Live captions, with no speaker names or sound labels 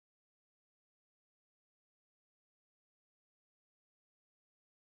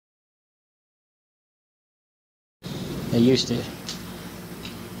They used to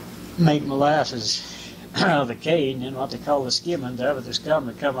make molasses out of the cane, and what they call the skimming. After the scum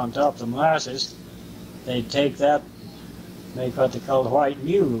would come on top of the molasses, they'd take that, make what they called white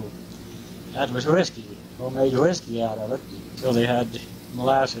mule. That was whiskey, homemade whiskey out of it. So they had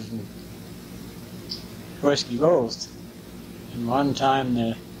molasses and whiskey both. And one time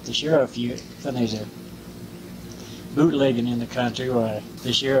the sheriff, when there's a bootlegging in the country, where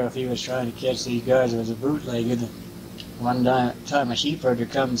the sheriff, he was trying to catch these guys that was a bootlegging. One time a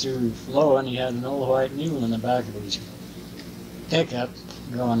sheepherder come through low, and he had an old white mule in the back of his pickup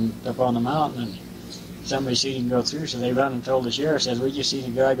going up on the mountain, and somebody seen him go through, so they run and told the sheriff, said, "We just seen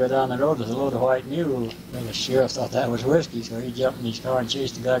a guy go down the road with a load of white mule." And the sheriff thought that was whiskey, so he jumped in his car and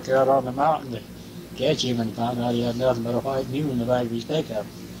chased the guy out on the mountain to catch him, and found out he had nothing but a white mule in the back of his pickup.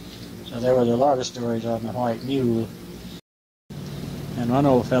 So there was a lot of stories on the white mule. And one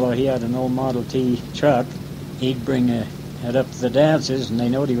old fellow, he had an old Model T truck. He'd bring it up to the dances, and they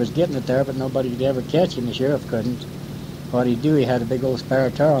knowed he was getting it there, but nobody could ever catch him. The sheriff couldn't. What he'd do, he had a big old spare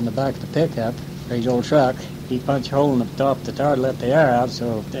tire on the back of the pickup for his old truck. He'd punch a hole in the top of the tire to let the air out,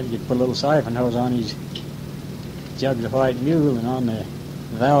 so then he'd put a little siphon hose on his jug of white mule, and on the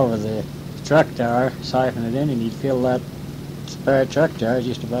valve of the truck tire, siphon it in, and he'd fill that spare truck tire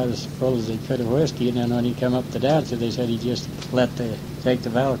just about as full as he could of whiskey. And then when he come up the dancer, they said he just take the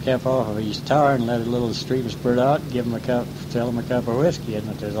valve cap off of his tire and let a little stream spurt out, and give him a cup, sell him a cup of whiskey. And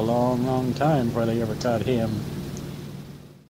it was a long, long time before they ever caught him.